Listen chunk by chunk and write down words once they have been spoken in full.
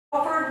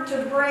offered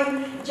to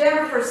bring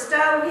Jennifer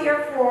Stowe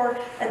here for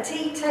a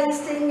tea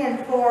tasting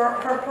and for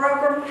her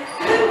program.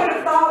 Who would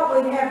have thought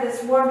we'd have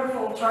this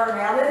wonderful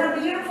turnout and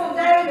a beautiful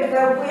day to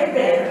go with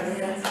it?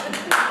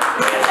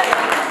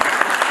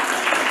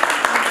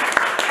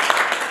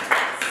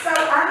 So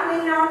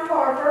I'm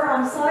Parker.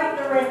 I'm site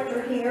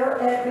director here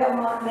at Belle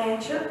Mont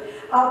Mansion.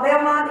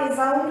 Belle Mont is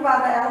owned by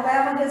the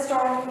Alabama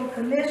Historical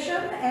Commission,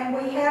 and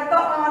we have the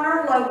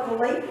honor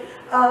locally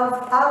of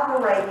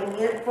operating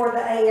it for the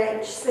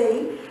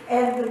AHC,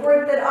 and the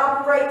group that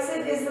operates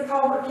it is the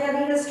Colbert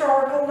County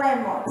Historical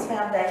Landmarks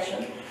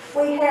Foundation.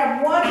 We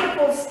have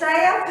wonderful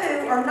staff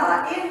who are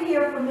not in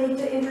here for me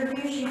to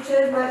introduce you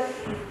to,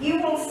 but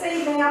you will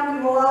see them.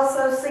 You will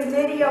also see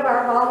many of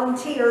our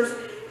volunteers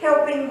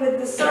helping with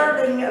the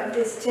serving of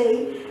this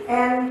tea,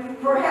 and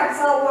perhaps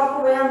I'll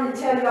walk around and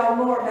tell you all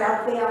more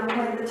about them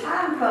when the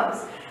time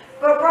comes.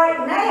 But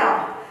right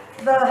now,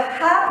 the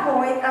high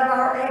point of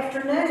our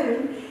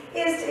afternoon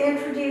is to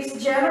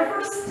introduce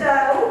Jennifer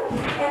Stowe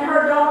and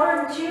her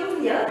daughter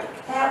Julia,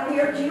 out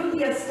here,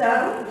 Julia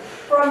Stowe,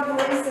 from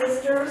Three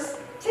Sisters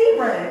Tea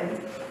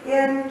Room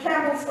in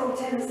Campbellville,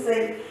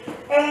 Tennessee.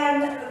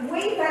 And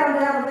we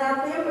found out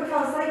about them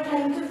because they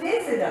came to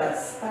visit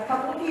us a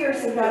couple of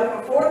years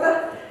ago before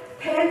the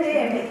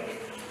pandemic.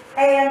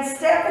 And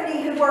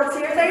Stephanie, who works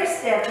here, there's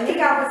Stephanie.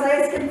 I was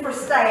asking for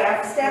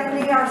staff.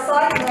 Stephanie, our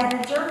site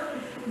manager,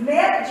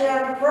 met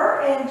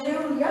Jennifer and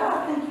Julia.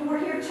 I think you were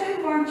here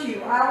too, weren't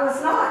you? I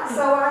was not,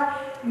 so I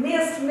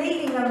missed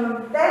meeting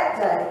them that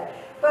day.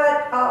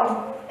 But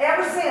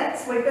ever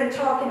since, we've been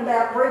talking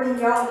about bringing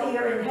y'all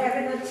here and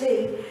having a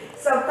tea.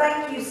 So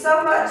thank you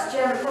so much,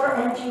 Jennifer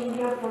and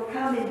Julia, for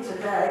coming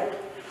today.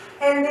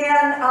 And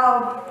then,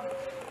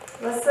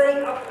 let's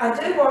see, I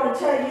do want to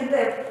tell you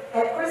that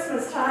at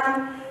Christmas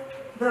time,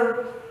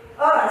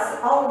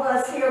 all of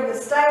us here, the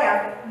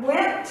staff,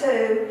 went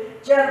to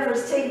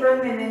Jennifer's tea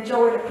room and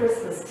enjoyed a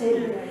Christmas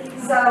tea.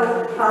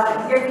 So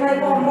you may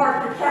want to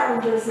mark your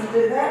calendars and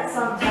do that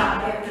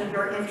sometime after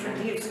you're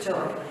introduced to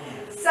them.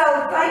 So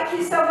thank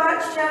you so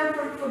much,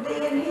 Jennifer, for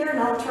being here, and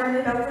I'll turn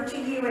it over to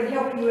you and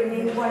help you in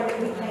any way that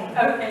we can.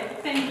 Okay,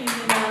 thank you,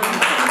 Janelle.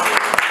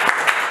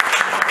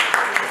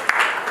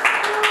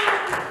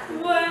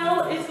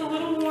 Well, it's a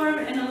little warm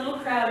and a little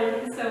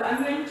crowded, so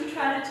I'm going to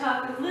try to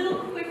talk a little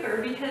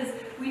quicker because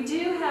we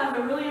do have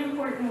a really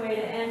important way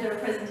to end our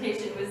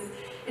presentation.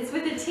 It's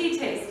with a tea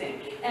tasting,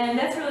 and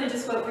that's really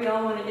just what we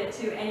all want to get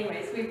to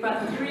anyways. We've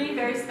brought 3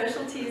 very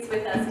special teas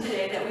with us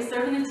today that we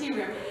serve in the tea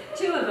room.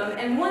 2 of them,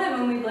 and one of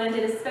them we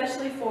blended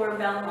especially for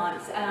Belle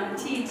Mont's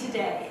tea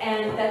today,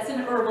 and that's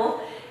an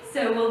herbal.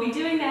 So we'll be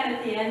doing that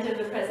at the end of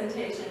the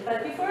presentation.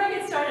 But before I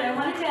get started, I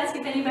wanted to ask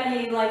if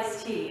anybody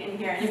likes tea in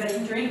here.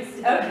 Anybody drinks?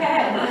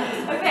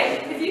 Okay.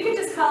 Okay, if you could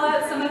just call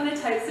out some of the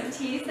types of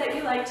teas that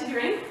you like to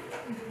drink.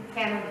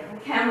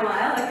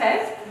 Chamomile,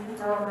 okay.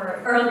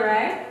 Earl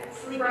Grey.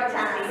 Sleepy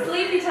time.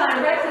 Sleepy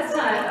time, breakfast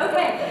time.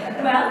 Okay,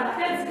 well,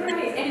 that's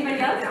great. Anybody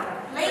else?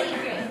 Lady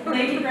Grey.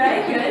 Lady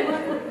Grey, good.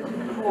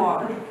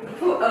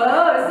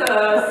 Oh,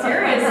 so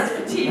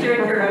serious tea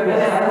drinker over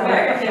there.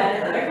 Very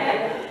good.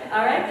 Okay.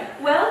 All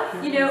right.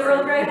 Well, you know,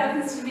 Earl Grey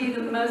happens to be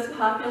the most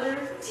popular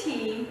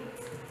tea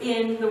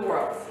in the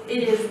world.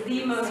 It is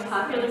the most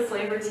popular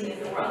flavored tea in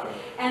the world.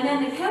 And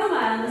then the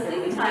chamomile and the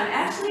sleepy time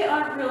actually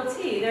aren't real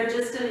tea. They're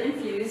just an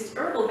infused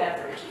herbal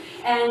beverage.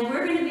 And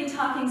we're going to be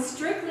talking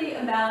strictly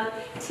about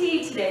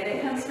tea today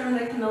that comes from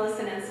the Camellia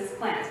sinensis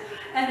plant.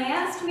 And they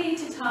asked me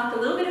to talk a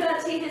little bit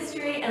about tea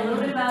history and a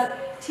little bit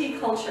about tea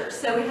culture.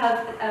 So we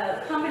have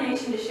a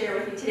combination to share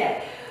with you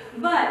today.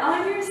 But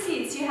on your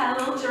seats, you have a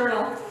little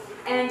journal.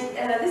 And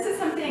this is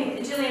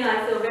something Julie and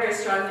I feel very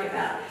strongly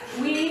about.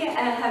 We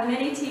have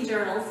many tea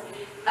journals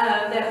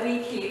that we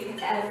keep.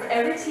 For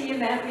every tea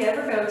event we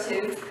ever go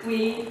to,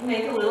 we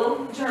make a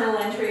little journal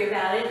entry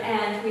about it,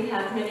 and we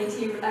have many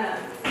tea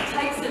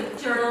types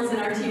of journals in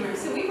our tea room.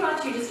 So we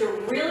brought you just a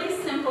really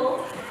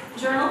simple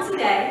journal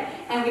today,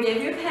 and we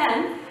gave you a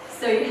pen.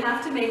 So you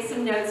have to make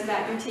some notes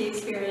about your tea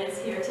experience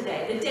here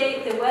today. The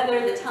date, the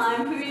weather, the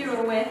time, who you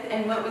were with,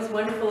 and what was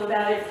wonderful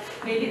about it,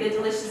 maybe the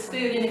delicious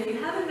food. And if you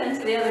haven't been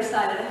to the other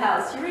side of the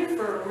house, you're in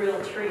for a real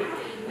treat.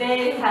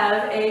 They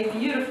have a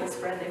beautiful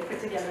spread they put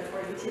together for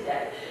you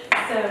today.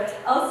 So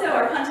also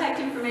our contact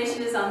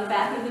information is on the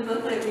back of the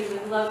booklet. We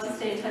would love to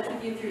stay in touch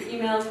with you through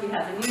emails. We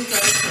have the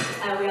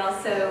newsletter. We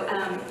also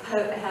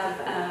have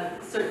a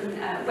certain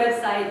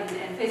website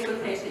and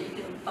Facebook page that you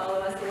can follow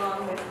us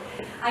along with.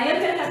 I am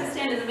going to have to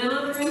stand in the middle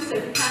of the room, so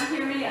if you can't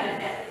hear me,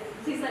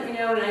 please let me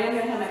know, and I am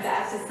going to have my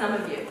back to some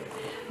of you.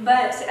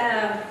 But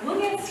we'll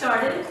get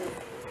started,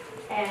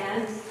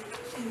 and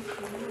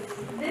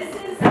this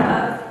is,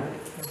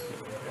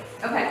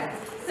 okay,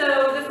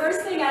 so the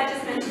first thing I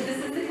just mentioned,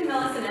 this is the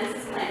Camellia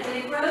sinensis plant, and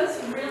it grows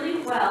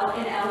really well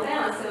in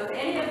Alabama, so if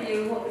any of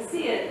you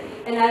see it,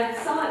 and I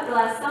saw it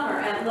last summer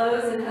at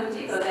Lowe's and Home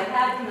Depot, they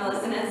had Camellia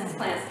sinensis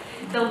plants.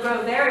 they'll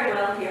grow very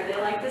well here. They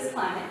like this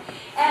climate.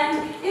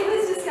 And it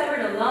was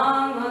discovered a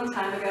long, long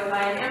time ago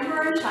by an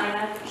emperor in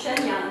China,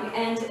 Shenyang,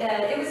 and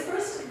it was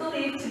first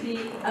believed to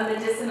be a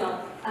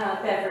medicinal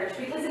beverage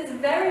because it's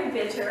very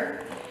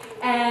bitter,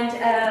 and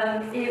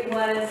it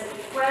was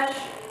fresh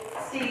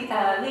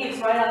leaves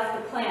right off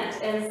the plant,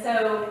 and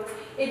so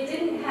it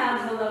didn't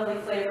have the lovely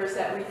flavors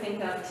that we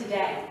think of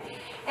today.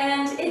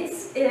 And it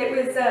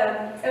was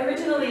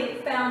originally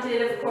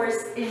founded, of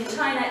course, in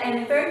China,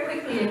 and very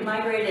quickly it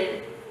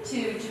migrated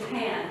to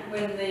Japan.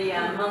 When the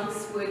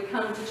monks would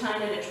come to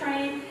China to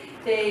train,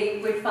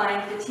 they would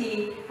find the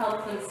tea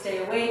helped them stay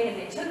awake, and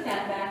they took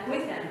that back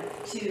with them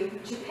to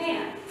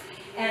Japan.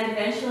 And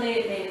eventually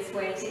it made its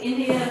way to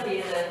India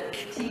via the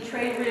tea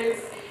trade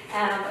routes,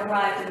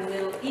 arrived in the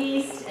Middle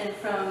East, and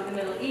from the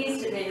Middle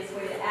East it made its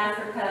way to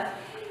Africa.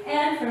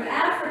 And from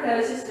Africa, it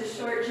was just a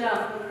short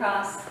jump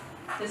across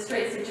the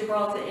Straits of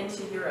Gibraltar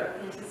into Europe,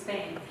 into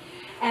Spain.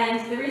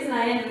 And the reason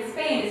I end with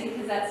Spain is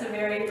because that's a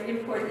very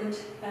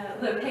important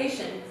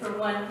location for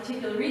one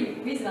particular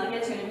reason I'll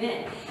get to in a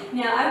minute.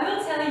 Now, I will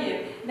tell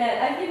you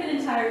that I've given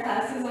entire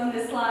classes on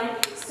this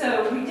slide,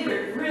 so we did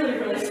it really,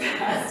 really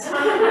fast. We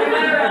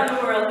went around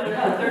the world in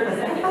about 30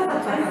 seconds.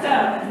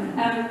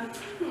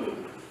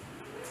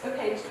 So,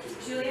 okay,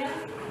 Julia,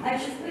 I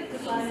just clicked the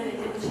slide and it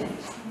didn't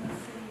change.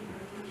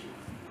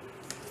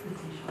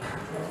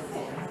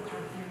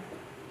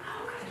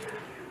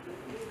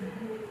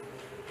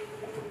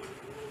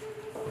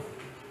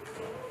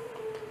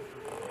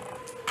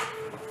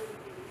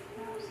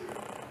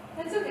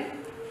 That's okay.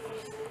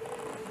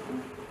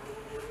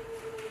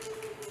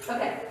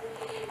 Okay.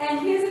 And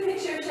here's a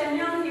picture of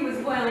Shenyang. He was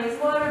boiling his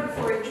water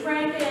before he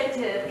drank it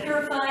to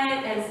purify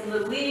it, and some of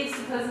the leaves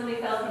supposedly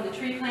fell from the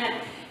tea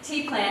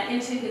plant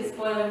into his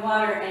boiling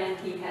water, and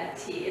he had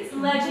tea. It's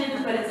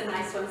legend, but it's a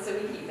nice one, so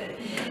we keep it.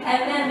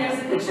 And then there's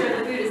a picture of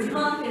the Buddhist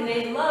monk, and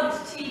they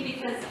loved tea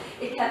because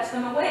it kept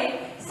them awake,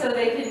 so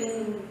they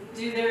could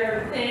do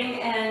their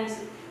thing. And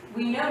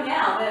we know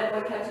now that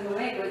what kept them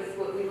awake was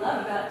what we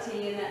love about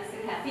tea, and that's the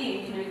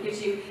caffeine. You know, it gives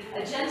you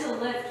a gentle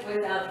lift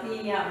without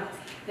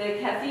the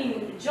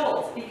caffeine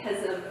jolt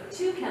because of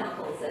two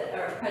chemicals that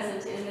are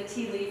present in the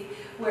tea leaf.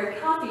 Where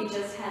coffee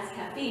just has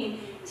caffeine,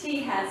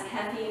 tea has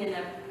caffeine in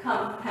a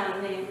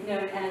compound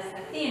known as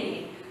a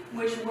theanine,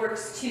 which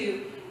works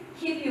to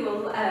keep you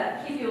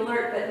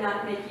alert but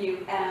not make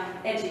you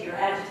edgy or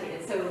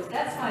agitated. So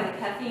that's why the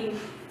caffeine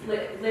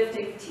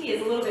lifting tea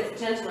is a little bit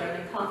gentler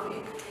than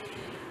coffee.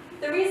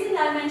 The reason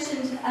I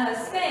mentioned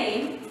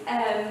Spain,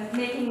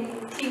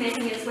 tea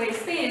making its way to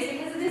Spain, is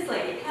because of this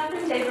lady,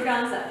 Catherine de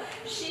Braganza.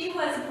 She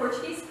was a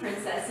Portuguese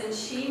princess, and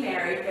she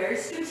married very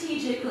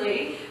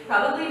strategically,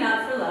 probably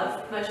not for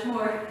love, much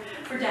more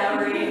for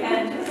dowry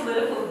and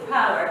political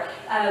power,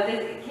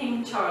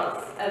 King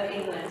Charles of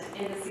England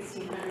in the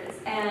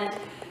 1600s. And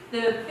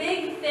the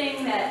big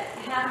thing that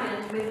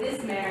happened with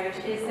this marriage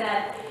is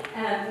that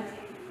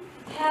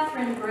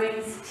Catherine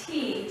brings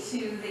tea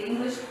to the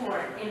English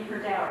court in her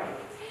dowry.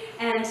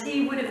 And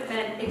tea would have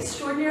been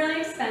extraordinarily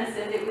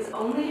expensive. It was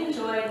only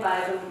enjoyed by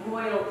the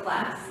royal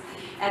class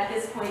at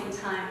this point in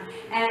time.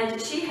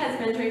 And she has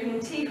been drinking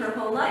tea her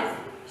whole life.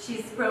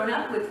 She's grown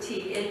up with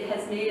tea. It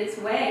has made its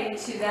way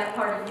to that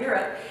part of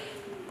Europe.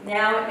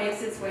 Now it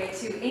makes its way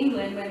to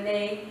England when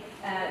the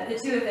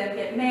two of them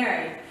get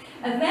married.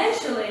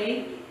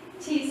 Eventually,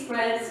 tea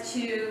spreads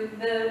to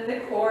the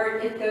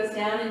court. It goes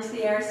down into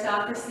the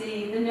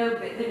aristocracy, the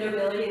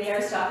nobility, the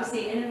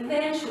aristocracy, and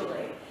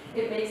eventually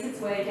it makes its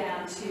way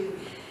down to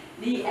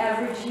the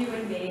average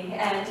human being,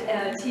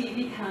 and tea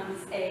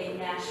becomes a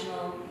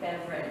national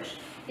beverage.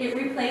 It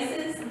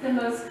replaces the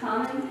most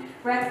common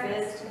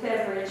breakfast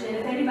beverage, and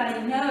if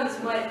anybody knows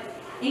what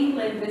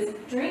England was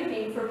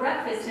drinking for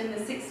breakfast in the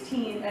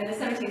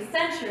 17th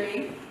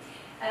century,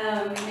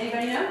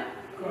 anybody know?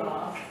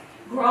 Grog.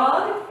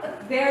 Grog,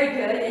 very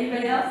good.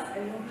 Anybody else?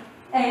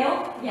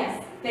 Ale?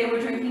 Yes, they were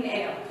drinking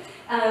ale.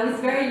 It was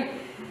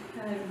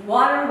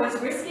water was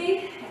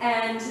risky,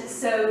 and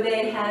so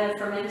they had a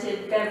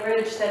fermented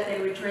beverage that they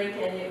would drink,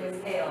 and it was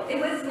ale. It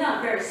was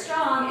not very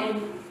strong,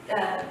 and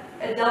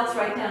adults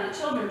right down to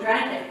children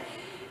drank it.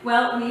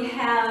 Well, we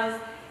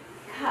have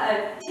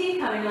tea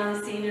coming on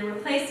the scene and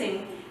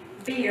replacing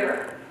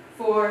beer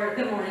for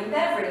the morning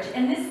beverage,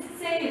 and this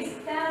saves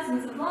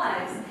thousands of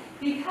lives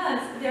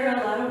because there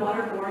are a lot of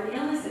waterborne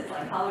illnesses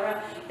like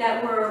cholera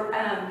that were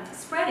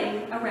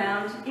spreading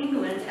around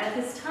England at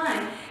this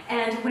time.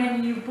 And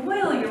when you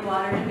boil your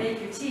water to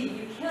make your tea,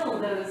 you kill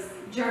those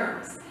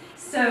germs.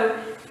 So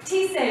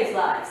tea saves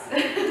lives.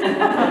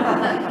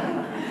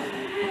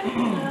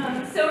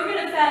 So we're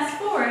going to fast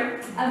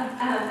forward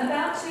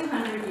about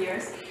 200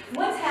 years.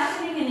 What's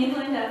happening in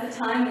England at the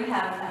time? We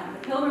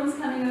have the Pilgrims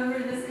coming over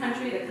to this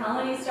country, the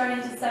colonies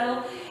starting to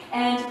settle,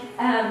 and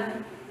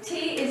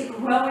tea is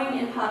growing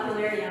in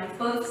popularity on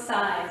both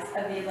sides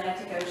of the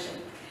Atlantic Ocean.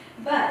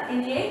 But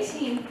in the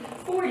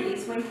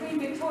 1840s, when Queen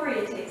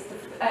Victoria takes the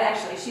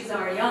actually she's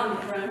already on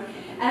the throne,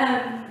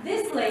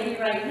 this lady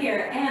right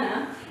here,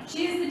 Anna,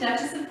 she is the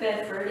Duchess of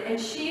Bedford, and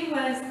she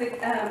was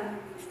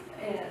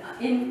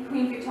in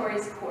Queen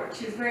Victoria's court.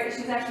 She was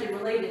actually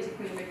related to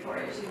Queen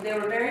Victoria. They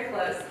were very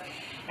close.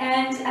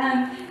 And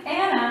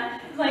Anna,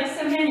 like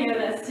so many of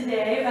us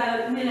today,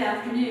 about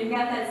mid-afternoon,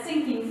 got that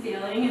sinking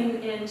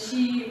feeling, and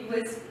she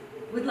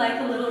would like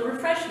a little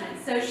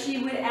refreshment. So she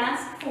would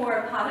ask for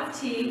a pot of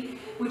tea,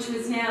 which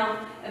was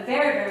now a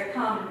very, very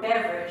common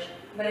beverage,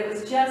 but it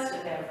was just a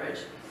beverage,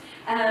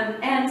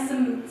 and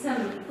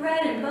some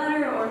bread and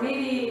butter, or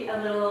maybe a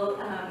little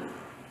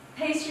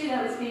pastry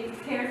that was being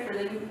prepared for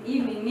the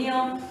evening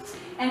meal.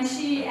 And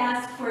she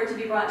asked for it to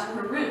be brought to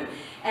her room,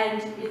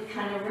 and it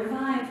kind of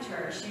revived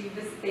her. She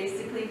was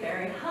basically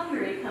very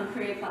hungry come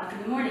 3 o'clock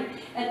in the morning.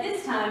 At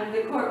this time,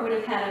 the court would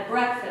have had a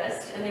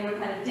breakfast, and they would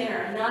have had a dinner,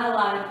 and not a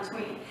lot in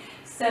between.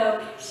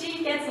 So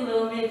she gets a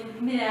little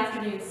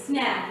mid-afternoon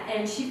snack,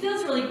 and she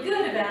feels really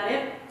good about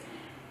it,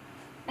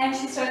 and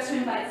she starts to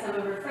invite some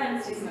of her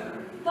friends to come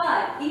over.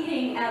 But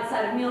eating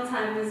outside of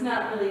mealtime was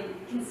not really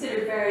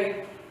considered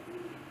very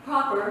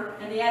proper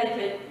in the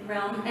etiquette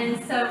realm,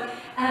 and so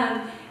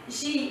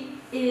she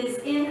is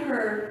in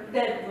her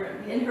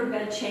bedroom, in her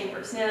bed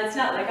chambers. Now, it's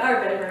not like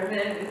our bedroom,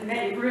 and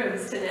many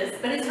rooms to this,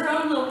 but it's her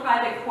own little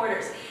private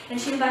quarters, and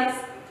she invites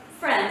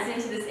friends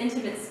into this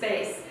intimate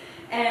space.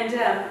 And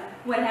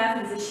what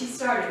happens is she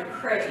started a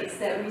craze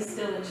that we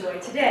still enjoy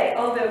today,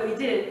 although we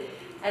did,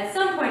 at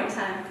some point in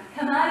time,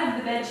 come out of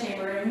the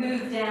bedchamber and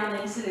move down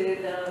into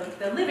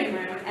the living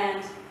room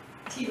and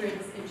tea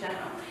rooms in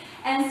general.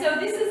 And so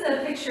this is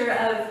a picture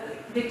of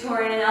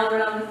Victoria and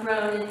Albert on the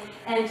throne,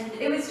 and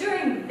it was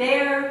during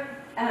their,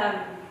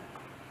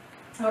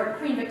 or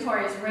Queen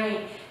Victoria's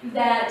reign,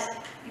 that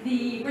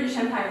the British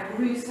Empire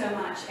grew so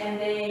much, and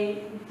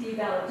they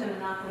developed a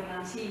monopoly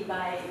on tea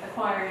by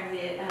acquiring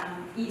the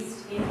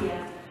East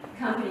India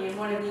Company, and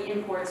one of the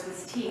imports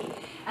was tea.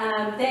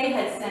 They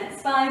had sent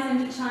spies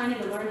into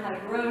China to learn how to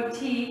grow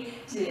tea,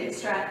 to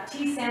extract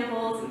tea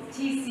samples and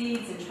tea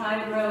seeds and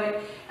try to grow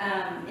it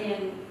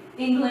in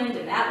England,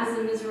 and that was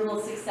a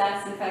miserable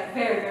success. In fact,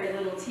 very, very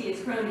little tea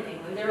is grown in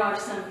England. There are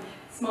some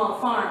small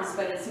farms,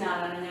 but it's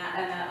not on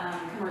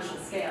a commercial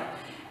scale.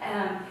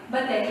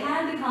 But they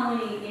had the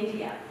colony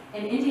India,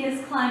 and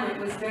India's climate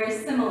was very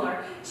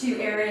similar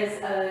to areas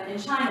in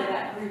China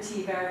that grew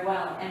tea very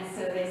well, and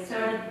so they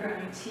started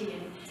growing tea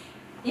in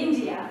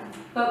India.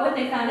 But what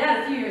they found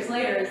out a few years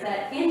later is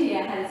that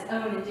India had its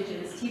own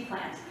indigenous tea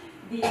plant.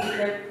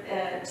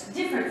 They're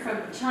different from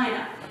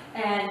China,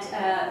 and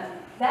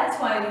that's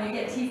why when you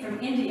get tea from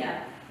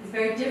India, it's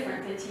very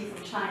different than tea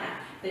from China.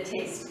 The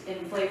taste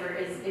and flavor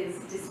is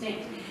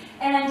distinct.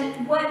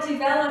 And what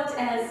developed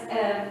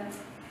as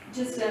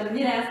just a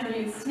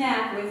mid-afternoon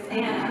snack with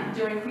Anna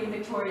during Queen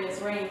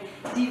Victoria's reign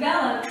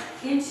developed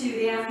into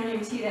the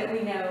afternoon tea that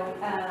we know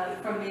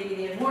from maybe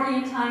the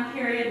Edwardian time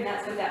period, and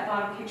that's what that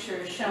bottom picture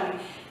is showing,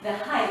 the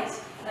height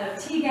of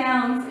tea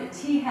gowns and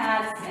tea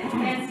hats and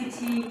fancy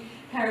tea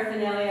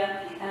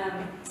paraphernalia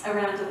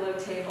around a low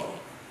table.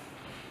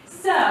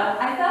 So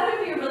I thought it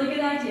would be a really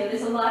good idea.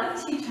 There's a lot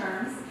of tea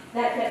terms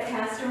that get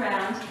passed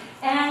around,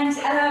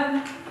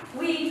 and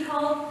we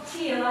call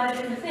tea a lot of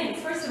different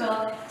things. First of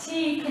all,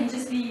 tea can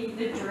just be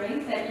the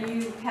drink that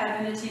you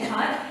have in a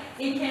teapot.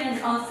 It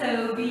can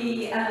also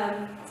be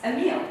a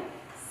meal.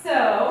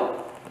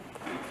 So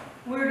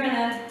we're going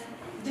to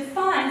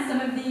define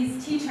some of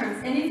these tea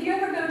terms. And if you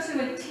ever go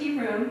to a tea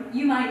room,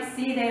 you might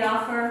see they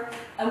offer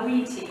a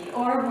wee tea,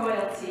 or a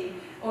royal tea,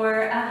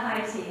 or a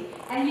high tea.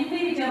 And you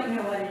maybe don't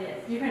know what it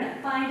is. You're going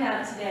to find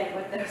out today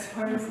what those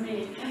words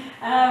mean.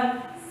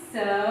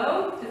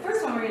 So the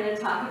first one we're going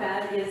to talk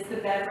about is the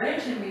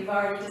beverage, and we've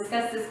already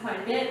discussed this quite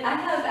a bit. I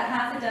have a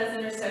half a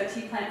dozen or so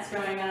tea plants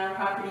growing on our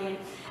property,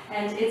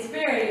 and it's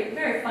very,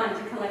 very fun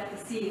to collect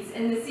the seeds.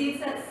 And the seeds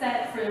that's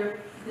set for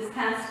this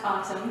past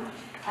autumn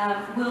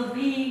will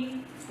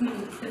be,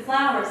 the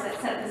flowers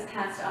that set this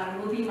past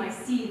autumn will be my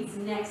seeds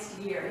next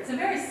year. It's a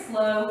very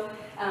slow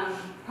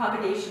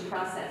propagation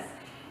process.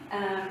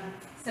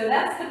 So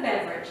that's the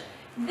beverage.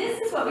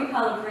 This is what we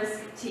call a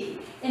brisk tea.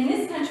 In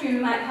this country, we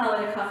might call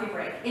it a coffee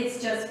break.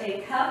 It's just a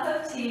cup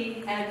of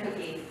tea and a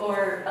cookie,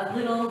 or a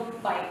little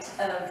bite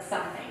of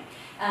something.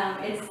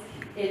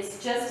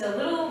 It's just a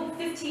little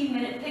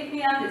 15-minute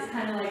pick-me-up. It's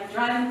kind of like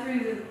driving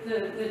through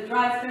the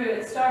drive-through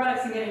at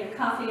Starbucks and getting a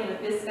coffee and a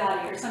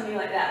biscotti or something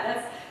like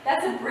that.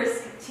 That's a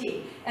brisk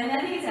tea. And I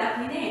think it's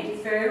aptly named.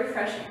 It's very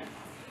refreshing.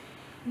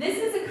 This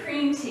is a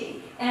cream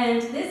tea, and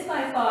this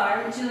by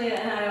far, Julia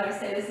and I always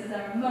say this is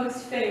our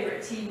most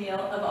favorite tea meal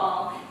of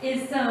all,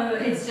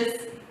 it's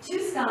just 2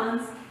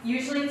 scones,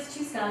 usually it's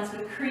 2 scones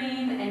with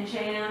cream and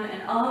jam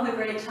and all the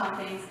great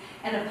toppings,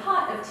 and a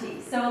pot of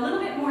tea, so a little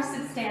bit more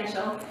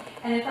substantial.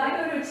 And if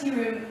I go to a tea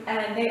room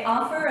and they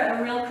offer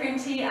a real cream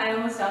tea, I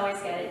almost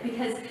always get it,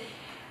 because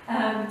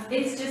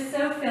it's just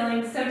so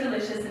filling, so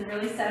delicious, and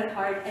really set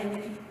apart.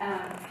 And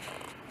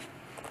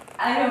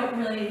I don't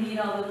really need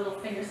all the little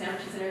finger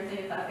sandwiches and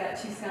everything. If I've got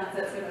 2 scones,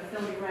 that's going to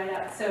fill me right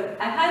up. So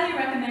I highly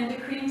recommend a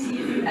cream tea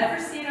if you ever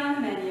see it on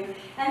the menu.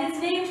 And it's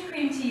named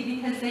cream tea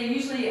because they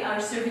usually are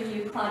serving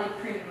you clotted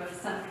cream of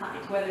some kind,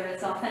 whether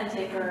it's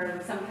authentic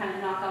or some kind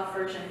of knockoff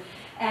version.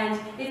 And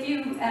if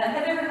you have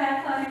ever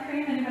had clotted clotted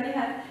cream? Anybody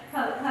had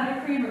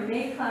clotted cream or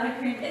made clotted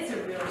cream? It's a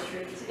real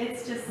treat.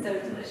 It's just so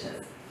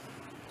delicious.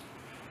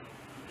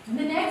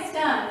 The next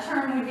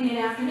term would be an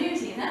afternoon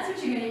tea, and that's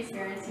what you're going to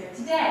experience here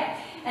today.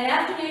 An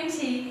afternoon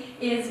tea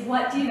is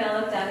what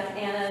developed out of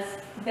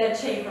Anna's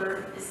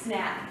bedchamber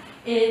snack.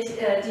 It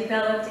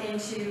developed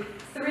into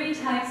 3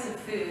 types of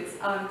foods,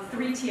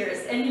 3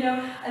 tiers. And you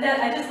know,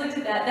 I just looked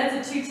at that.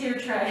 That's a 2-tier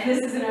tray. This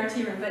is in our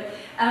tea room,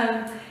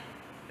 but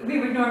we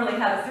would normally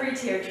have a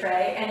 3-tier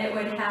tray, and it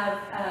would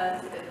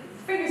have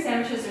finger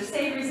sandwiches or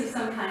savories of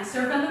some kind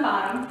served on the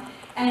bottom.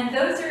 And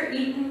those are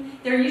eaten,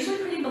 they're usually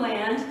pretty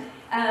bland,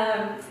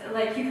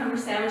 like cucumber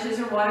sandwiches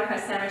or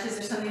watercress sandwiches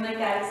or something like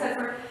that, except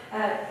for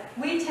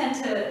we tend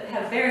to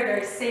have very,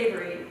 very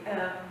savory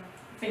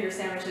finger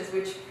sandwiches,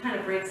 which kind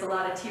of breaks a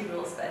lot of tea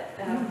rules, but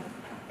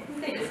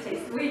they just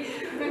taste,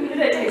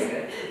 they taste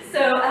good. So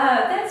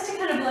that's to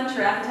kind of blunt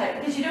your appetite,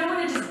 because you don't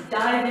want to just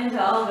dive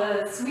into all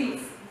the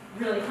sweets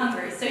really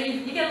hungry. So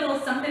you get a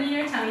little something in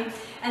your tummy,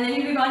 and then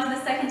you move on to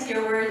the second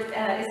tier where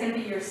it's going to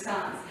be your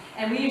scones.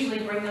 And we usually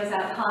bring those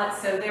out hot,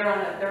 so they're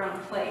on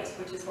a plate,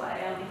 which is why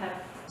I only have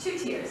 2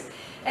 tiers.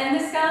 And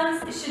the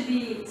scones should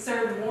be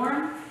served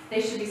warm. They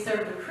should be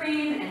served with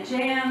cream and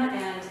jam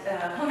and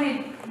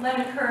homemade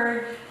lemon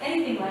curd,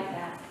 anything like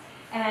that.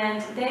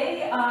 And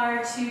they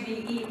are to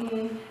be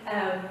eaten,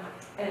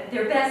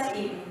 they're best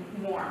eaten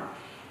warm.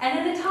 And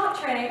then the top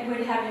tray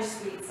would have your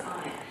sweets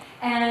on it.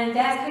 And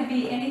that could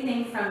be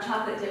anything from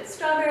chocolate dipped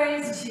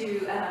strawberries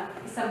to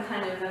some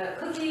kind of a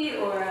cookie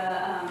or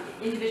a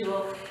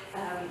individual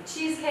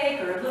cheesecake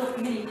or a little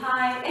mini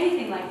pie,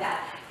 anything like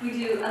that. We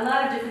do a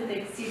lot of different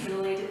things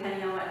seasonally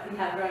depending on what we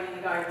have growing in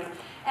the garden.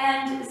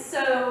 And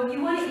so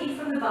you want to eat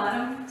from the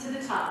bottom to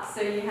the top.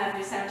 So you have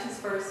your sandwiches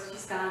first, your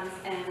scones,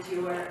 and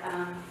your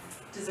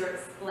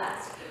desserts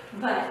last.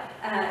 But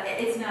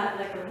it's not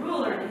like a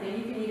rule or anything.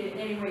 You can eat it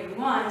any way you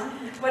want,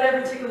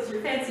 whatever tickles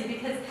your fancy,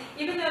 because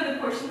even though the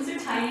portions are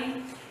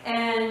tiny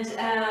and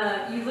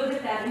you look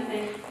at that and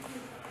think,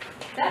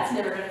 that's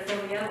never going to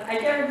fill me up,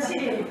 I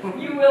guarantee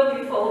you will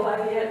be full by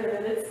the end of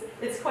it.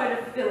 It's quite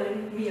a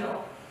filling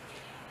meal.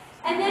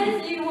 And then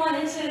if you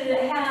wanted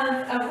to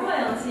have a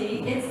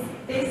royalty, it's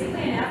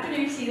basically an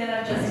afternoon tea that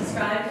I've just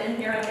described, and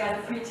here I've got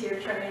a 3-tier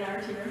tray in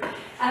our tea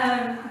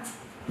room,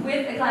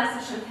 with a glass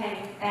of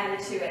champagne added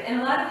to it.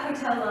 And a lot of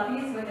hotel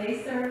lobbies, when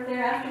they serve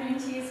their afternoon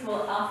teas,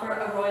 will offer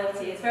a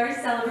royalty. It's very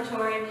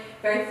celebratory,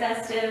 very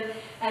festive,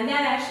 and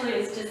that actually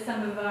is just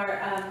some of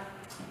our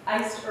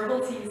iced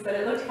herbal teas, but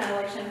it looked kind of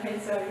like champagne,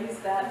 so I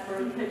used that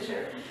for the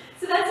picture.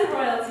 So that's a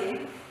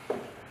royalty.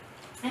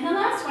 And the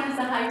last one is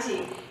the high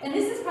tea. And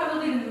this is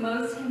probably the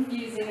most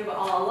confusing of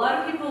all. A lot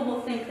of people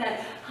will think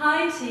that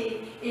high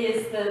tea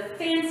is the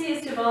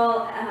fanciest of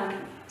all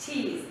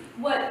teas.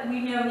 What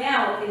we know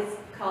now is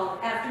called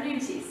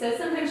afternoon tea. So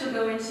sometimes you'll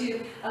go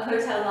into a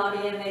hotel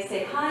lobby and they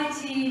say high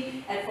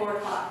tea at 4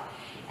 o'clock.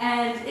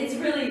 And it's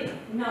really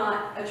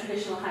not a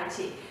traditional high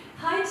tea.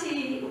 High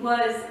tea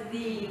was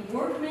the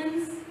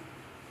workman's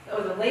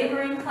or the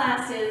laboring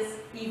classes'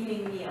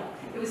 evening meal.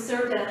 It was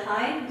served at a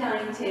high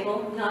dining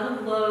table, not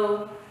a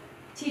low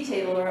tea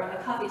table or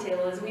a coffee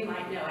table as we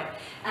might know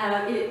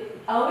it.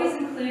 It always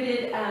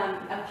included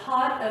a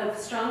pot of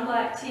strong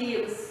black tea.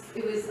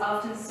 It was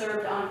often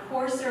served on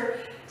coarser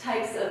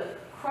types of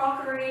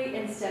crockery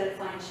instead of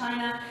fine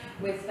china,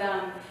 with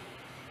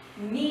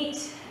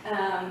meat,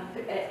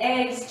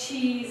 eggs,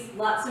 cheese,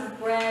 lots of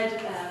bread,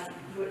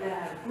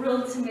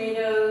 grilled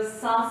tomatoes,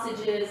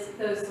 sausages,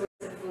 those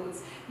sorts of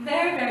foods.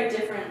 Very, very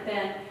different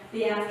than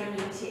the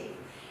afternoon tea.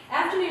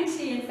 Afternoon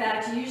tea, in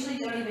fact, you usually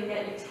don't even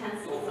get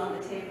utensils on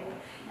the table.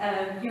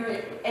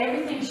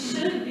 Everything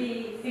should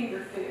be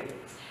finger food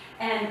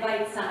and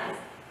bite-sized.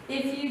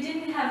 If you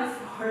didn't have a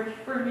fork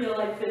for a meal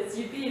like this,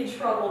 you'd be in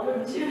trouble,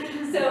 wouldn't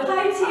you? So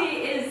high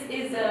tea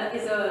is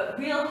a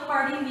real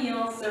hearty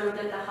meal served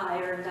at the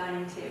higher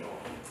dining table.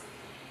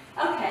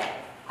 Okay,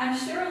 I'm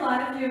sure a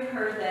lot of you have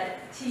heard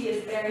that tea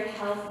is very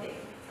healthy.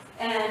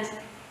 And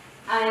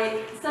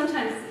I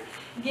sometimes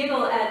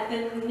giggle at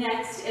the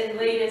next and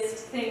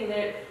latest thing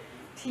that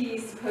tea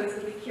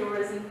supposedly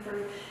cures and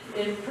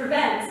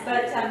prevents,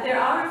 but there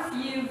are a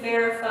few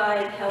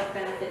verified health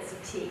benefits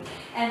of tea.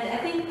 And I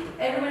think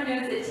everyone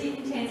knows that tea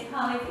contains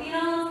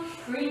polyphenols.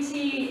 Green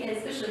tea,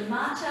 especially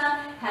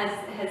matcha,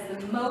 has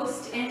the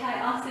most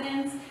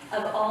antioxidants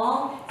of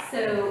all.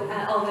 So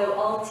although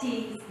all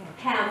teas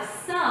have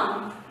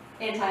some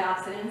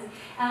antioxidants,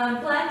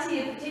 black tea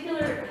in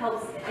particular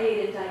helps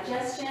aid in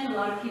digestion. A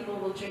lot of people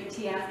will drink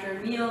tea after a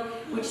meal,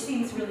 which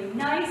seems really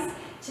nice,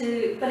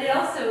 but it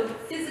also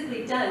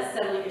physically does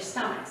settle your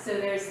stomach. So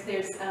there's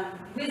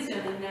wisdom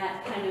in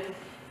that kind of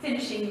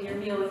finishing your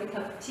meal with a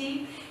cup of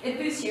tea. It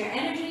boosts your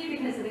energy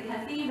because of the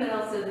caffeine, but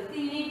also the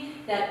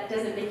theanine that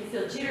doesn't make you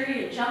feel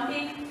jittery and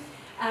jumpy.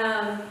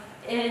 And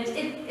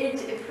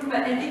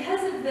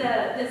because of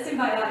the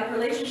symbiotic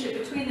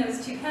relationship between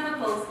those two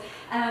chemicals,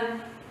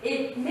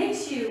 it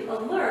makes you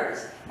alert,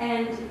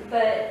 and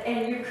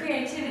your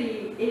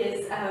creativity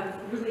is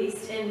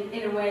released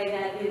in a way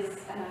that is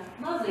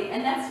lovely,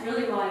 and that's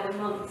really why the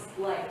monks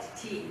liked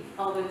tea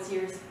all those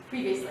years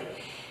previously.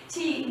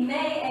 Tea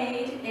may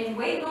aid in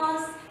weight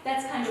loss.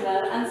 That's kind of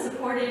an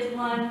unsupported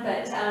one,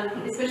 but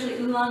especially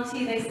oolong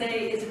tea, they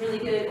say, is really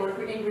good, or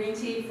in green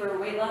tea for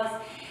weight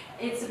loss.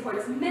 It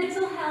supports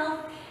mental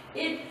health.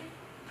 It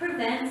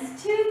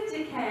prevents tooth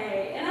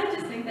decay, and I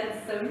just think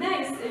that's so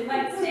nice. It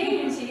might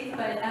stain your teeth,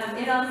 but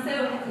it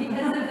also,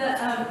 because of the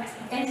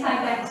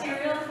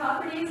antibacterial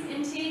properties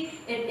in tea,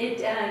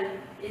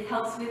 it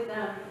helps with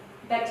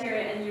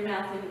bacteria in your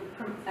mouth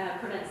and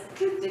prevents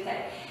tooth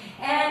decay.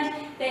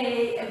 And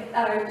they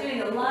are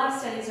doing a lot of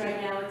studies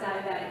right now with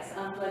diabetics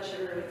on blood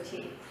sugar with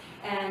tea,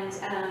 and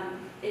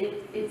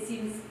it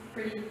seems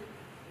pretty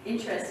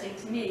interesting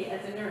to me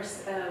as a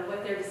nurse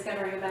what they're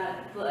discovering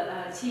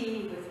about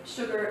tea with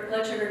sugar,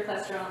 blood sugar,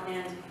 cholesterol,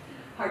 and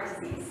heart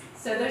disease.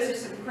 So those are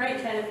some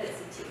great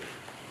benefits of tea.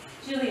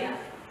 Julia,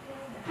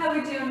 how are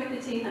we doing with the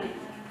tea, honey?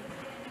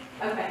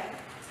 Okay.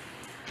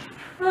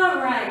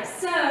 All right,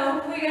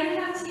 so we're going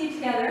to have tea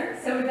together,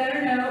 so we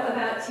better know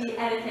about tea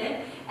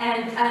etiquette.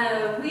 And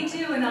we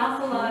do an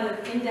awful lot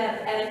of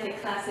in-depth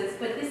etiquette classes,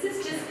 but this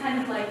is just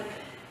kind of like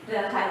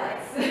the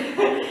highlights.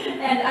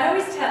 And I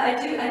always tell, I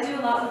do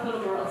a lot with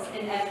little girls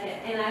in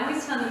etiquette, and I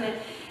always tell them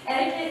that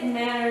etiquette and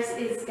manners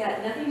is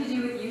got nothing to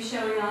do with you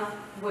showing off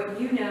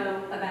what you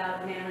know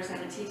about manners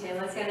at a tea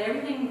table. It's got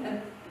everything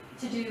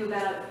to do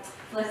about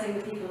blessing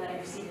the people that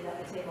you're seated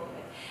at the table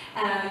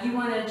with. You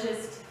want to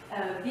just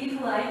be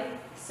polite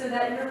so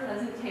that you're a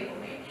pleasant table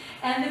mate.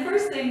 And the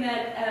first thing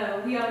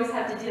that we always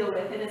have to deal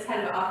with, and it's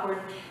kind of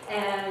awkward,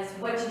 is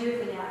what to do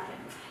with the napkin.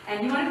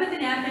 And you want to put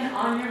the napkin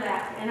on your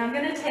lap. And I'm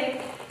going to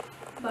take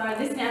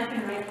this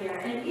napkin right here.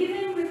 And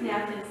even with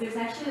napkins, there's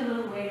actually a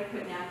little way to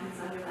put napkins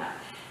on your lap.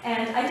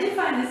 And I did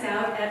find this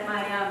out at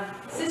my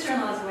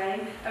sister-in-law's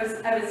wedding.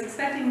 I was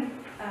expecting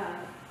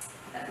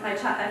a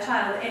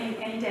child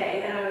any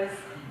day, and I was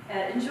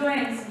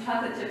enjoying some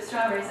chocolate chip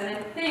strawberries. And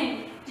I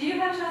think, do you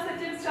have chocolate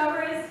chip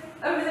strawberries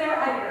over there?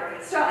 I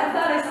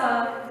thought I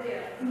saw.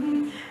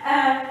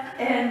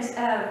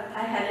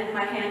 I had it in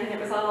my hand, and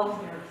it was all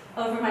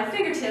over my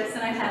fingertips,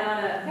 and I had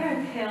on a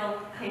very pale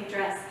pink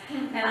dress,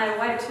 and I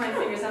wiped my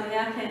fingers on the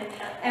napkin,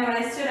 and when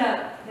I stood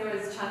up, there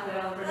was chocolate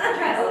all over my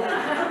dress.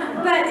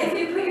 But if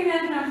you put your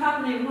napkin on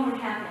properly, it won't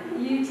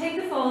happen. You take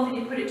the fold and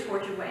you put it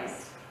towards your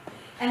waist,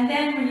 and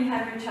then when you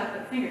have your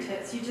chocolate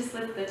fingertips, you just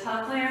lift the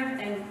top layer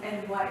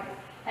and wipe.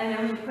 And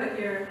then when you put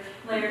your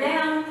layer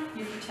down,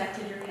 you've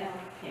protected your pale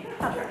pink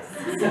dress.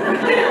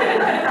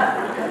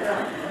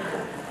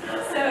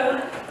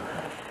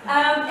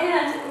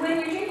 And when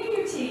you're drinking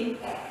your tea,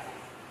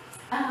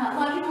 a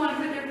lot of people want to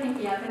put their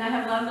pinky up, and I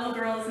have a lot of little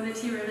girls in the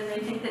tea room, and they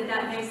think that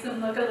that makes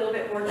them look a little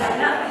bit more grown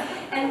up.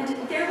 And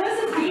there was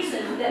a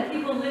reason that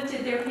people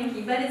lifted their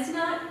pinky, but it's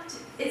not.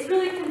 It's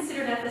really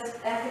considered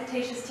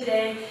affectatious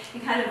today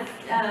and kind of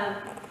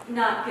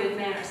not good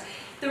manners.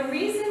 The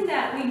reason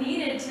that we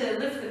needed to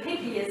lift the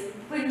pinky is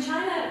when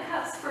China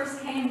cups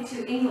first came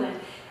to England,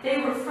 they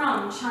were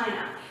from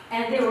China,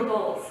 and they were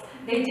bowls.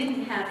 They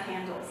didn't have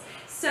handles.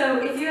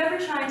 So if you ever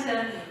try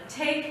to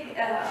take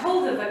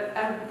hold of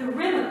the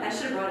rim of, I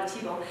should have brought a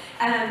tea bowl,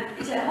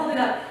 to hold it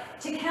up,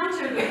 to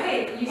counter the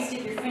weight, you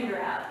stick your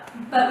finger out.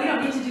 But we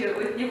don't need to do it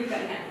with, we've got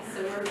hands,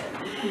 so we're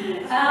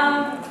good.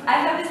 I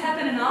have this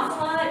happen an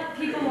awful lot.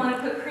 People want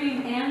to put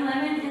cream and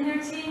lemon in their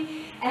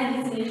tea, and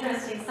it's an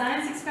interesting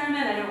science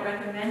experiment. I don't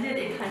recommend it.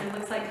 It kind of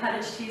looks like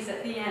cottage cheese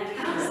at the end.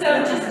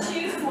 So just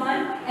choose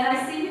one, and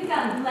I see you've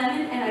got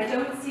lemon, and I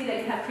don't see that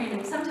you have cream.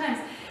 And sometimes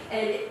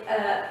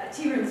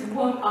tea rooms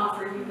won't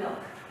offer you milk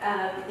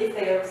if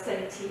they are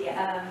setting tea,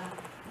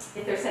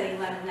 if they're setting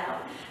lemon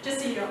out, just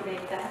so you don't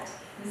make that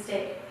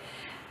mistake.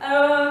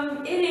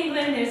 In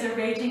England, there's a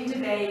raging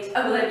debate.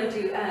 Oh, let me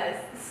do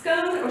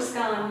scone or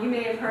scone. You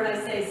may have heard I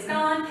say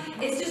scone.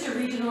 It's just a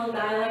regional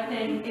dialect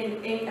thing.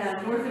 In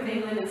north of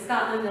England and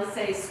Scotland, they'll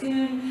say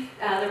scoon.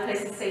 Other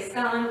places say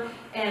scone.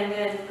 And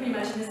then pretty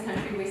much in this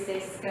country, we say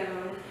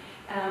scone.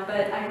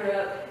 But I grew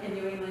up in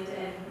New England,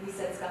 and we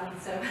said scone,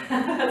 so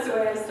that's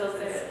why I still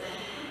say it.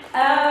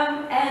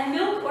 And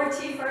milk or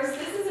tea first.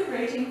 This is a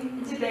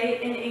raging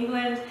debate in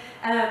England.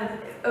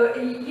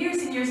 Years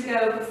and years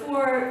ago,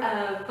 before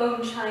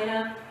bone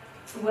china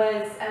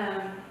was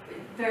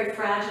very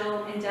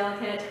fragile and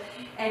delicate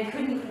and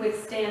couldn't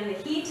withstand the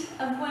heat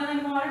of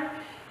boiling water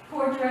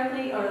poured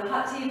directly, or the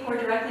hot tea poured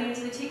directly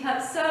into the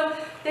teacup, so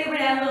they would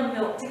add a little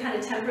milk to kind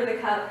of temper the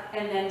cup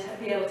and then to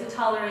be able to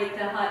tolerate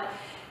the hot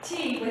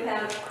tea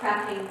without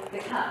cracking the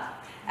cup.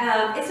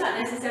 It's not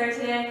necessary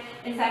today.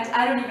 In fact,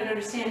 I don't even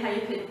understand how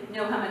you could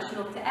know how much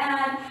milk to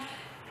add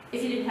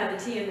if you didn't have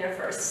the tea in there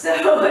first. So,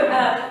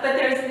 but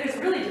there's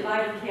really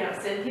divided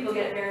camps, and people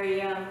get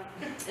very,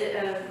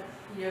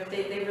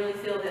 they really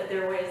feel that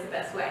their way is the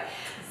best way.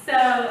 So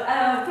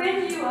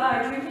when you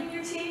are drinking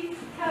your tea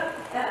cup,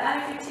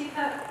 out of your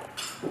teacup,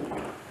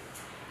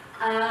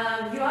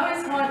 you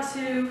always want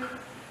to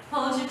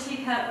hold your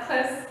teacup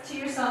close to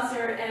your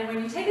saucer, and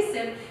when you take a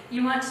sip,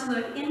 you want to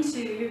look into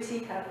your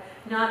teacup,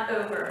 not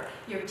over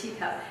your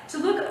teacup. To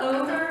look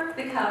over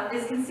the cup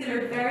is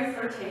considered very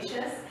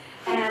flirtatious,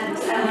 and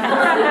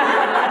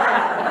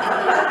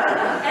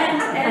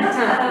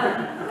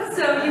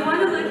so you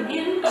want to look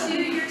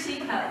into your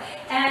teacup.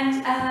 And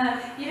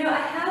you know, I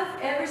have,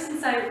 ever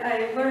since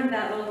I learned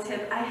that little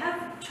tip, I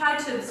have tried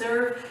to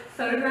observe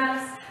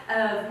photographs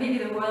of maybe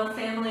the royal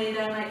family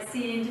that I might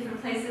see in different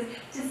places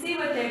to see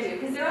what they do,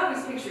 because they're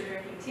always pictured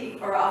drinking tea,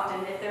 or often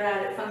if they're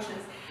out at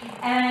functions.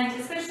 And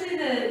especially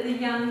the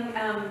young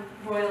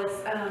royals,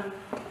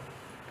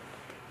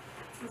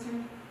 what's her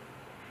name?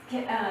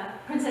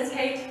 Princess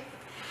Kate.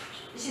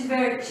 She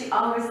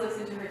always looks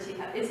into her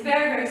teacup. It's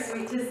very, very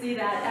sweet to see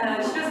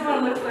that. She doesn't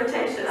want to look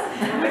flirtatious,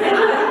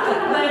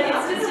 but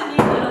it's just a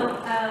neat little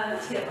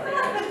tip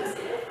there.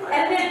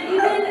 And then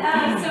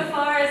even so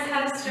far as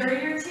how to stir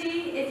your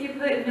tea, if you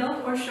put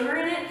milk or sugar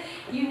in it,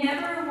 you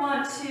never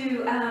want to,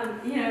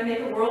 you know, make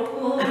a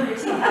whirlpool in your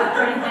teacup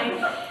or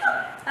anything.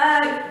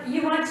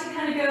 You want to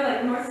kind of go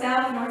like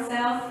north-south,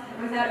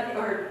 without,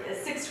 or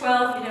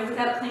 6-12, you know,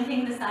 without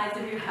clinking the sides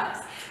of your cups.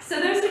 So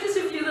those are just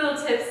a few little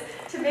tips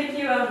to make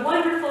you a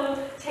wonderful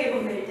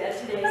table-mate at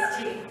today's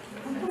tea.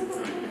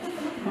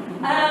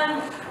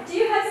 Do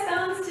you have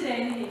scones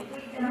today, Nikki?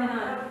 We don't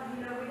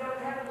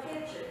have a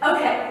kitchen.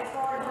 Okay.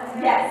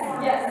 Yes.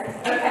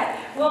 Okay.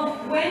 Well,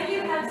 when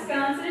you have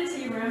scones in a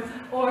tea room,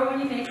 or when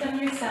you make them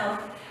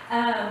yourself,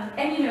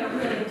 and you know,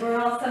 really, we're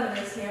all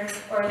Southerners here,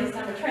 or at least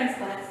I'm a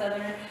transplant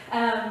Southerner.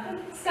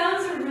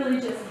 Scones are really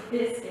just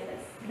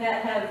biscuits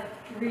that have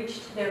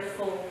reached their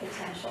full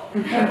potential.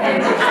 Okay?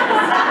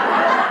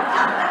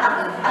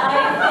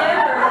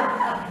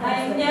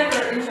 I never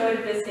enjoyed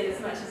a biscuit as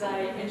much as I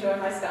enjoy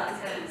my scones.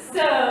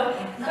 So,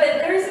 but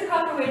there is a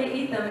proper way to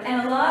eat them,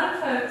 and a lot of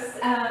folks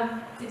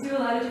do a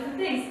lot of different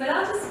things. But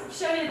I'll just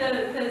show you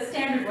the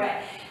standard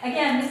way.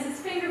 Again, this is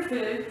finger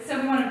food, so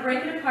we want to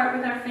break it apart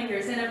with our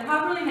fingers. And a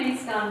properly made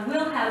scone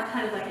will have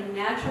kind of like a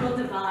natural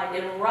divide.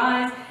 It will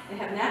rise and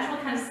have a natural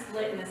kind of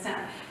split in the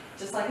center,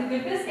 just like a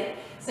good biscuit.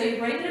 So you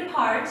break it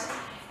apart,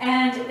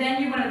 and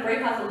then you want to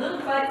break off a little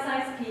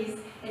bite-sized piece,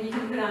 and you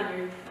can put on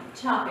your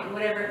topping,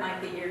 whatever it might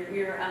be, your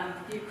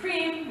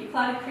cream, your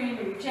clotted cream,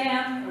 or your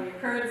jam, or your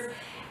curds,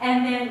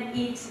 and then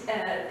eat,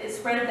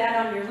 spread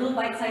that on your little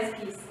bite-sized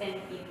piece and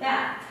eat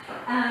that.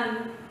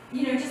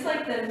 You know, just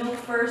like the milk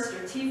first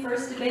or tea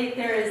first debate,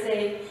 there is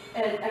a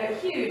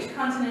huge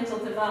continental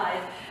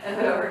divide,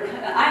 or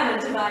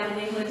island divide in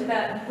England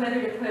about whether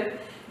to put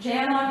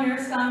jam on your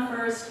scone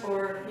first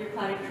or your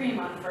clotted cream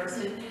on first.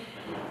 And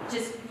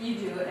just, you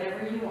do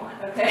whatever you want,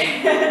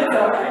 okay? It's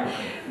all right.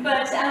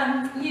 But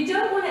you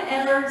don't want to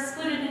ever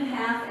split it in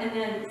half and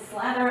then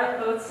slather up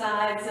both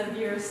sides of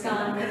your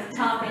scone with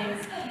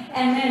toppings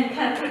and then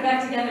kind of put it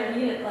back together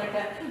and eat it like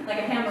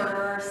a hamburger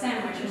or a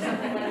sandwich or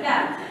something like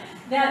that.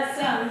 That's,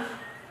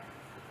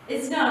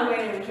 it's not a way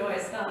to enjoy a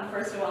scone,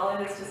 first of all,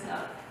 and it's just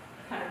not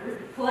kind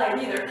of polite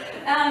either.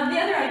 The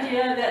other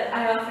idea that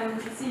I often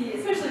see,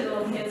 especially the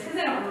little kids, because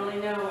they don't really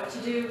know what to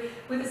do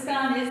with a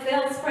scone, is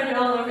they'll spread it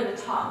all over the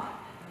top.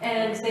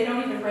 And they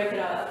don't even break it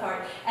all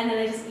apart, and then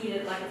they just eat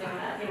it like a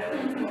donut, you know,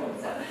 in the mold.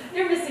 So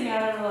they're missing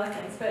out on a lot of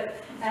things, but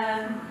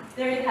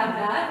there you have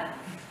that.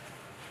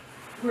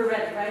 We're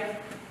ready, right?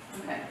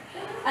 Okay.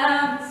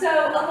 So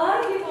a lot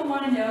of people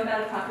want to know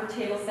about a proper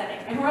table setting,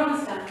 and we're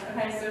almost done,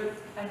 okay, so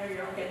I know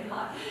you're all getting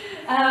hot.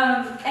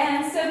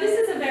 And so this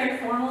is a very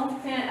formal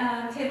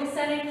table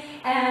setting,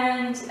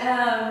 and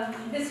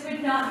this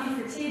would not be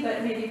for tea,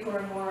 but maybe for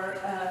a more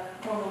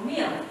formal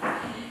meal.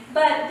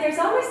 But there's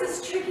always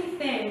this tricky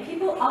thing.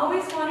 People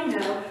always want to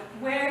know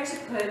where to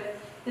put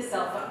the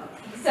cell phone.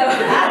 So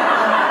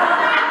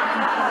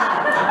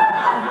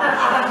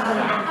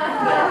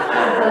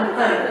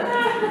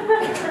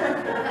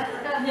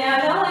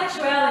yeah, in all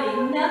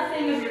actuality,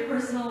 nothing of your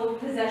personal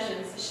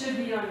possessions should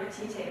be on your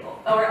tea table,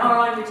 or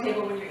on your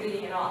table when you're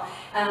eating at all.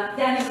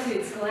 That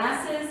includes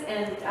glasses,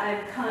 and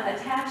I've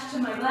attached to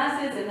my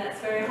glasses, and that's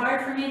very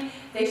hard for me.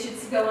 They should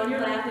go on your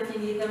lap if you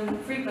need them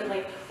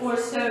frequently, or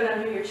stowed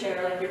under your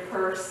chair, like your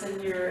purse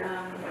and your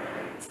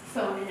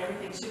phone and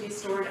everything should be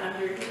stored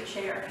under your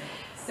chair.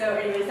 So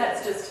anyways,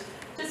 that's just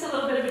a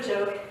little bit of a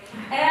joke.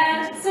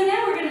 And so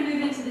now we're going to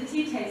move into the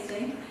tea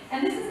tasting.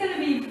 And this is going to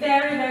be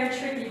very, very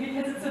tricky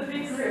because it's a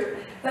big group.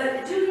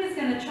 But Julia's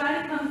going to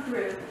try to come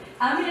through.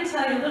 I'm going to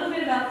tell you a little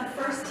bit about the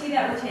first tea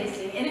that we're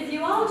tasting. And if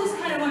you all just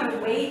kind of want to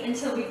wait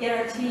until we get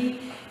our tea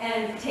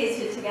and taste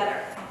it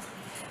together.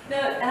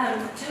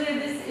 Julia,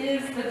 this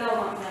is the Belle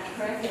Mont blend,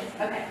 correct? Yes.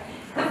 Okay.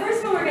 The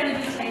first one we're going to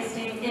be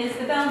tasting is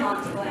the Belle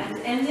Mont blend.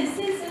 And this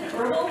is an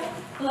herbal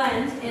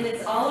blend, and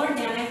it's all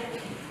organic.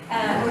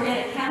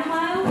 Organic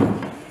chamomile,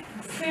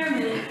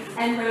 spearmint,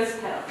 and rose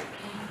petal.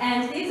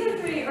 And these are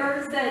 3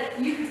 herbs that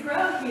you could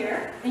grow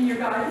here in your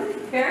garden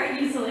very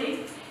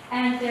easily,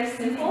 and they're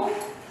simple,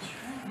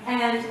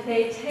 and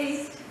they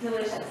taste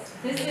delicious.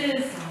 This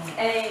is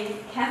a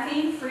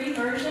caffeine-free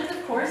version,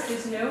 of course.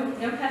 There's no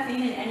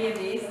caffeine in any of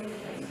these,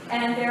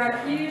 and there are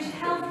huge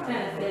health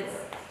benefits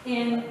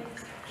in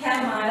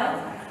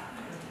chamomile,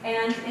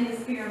 and in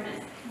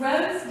spearmint.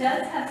 Rose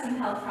does have some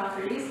health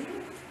properties,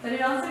 but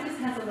it also just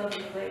has a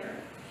lovely flavor.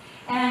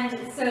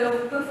 And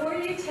so before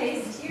you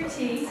taste your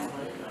tea,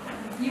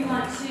 you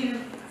want to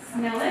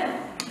smell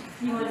it,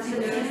 you want to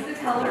notice the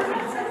color,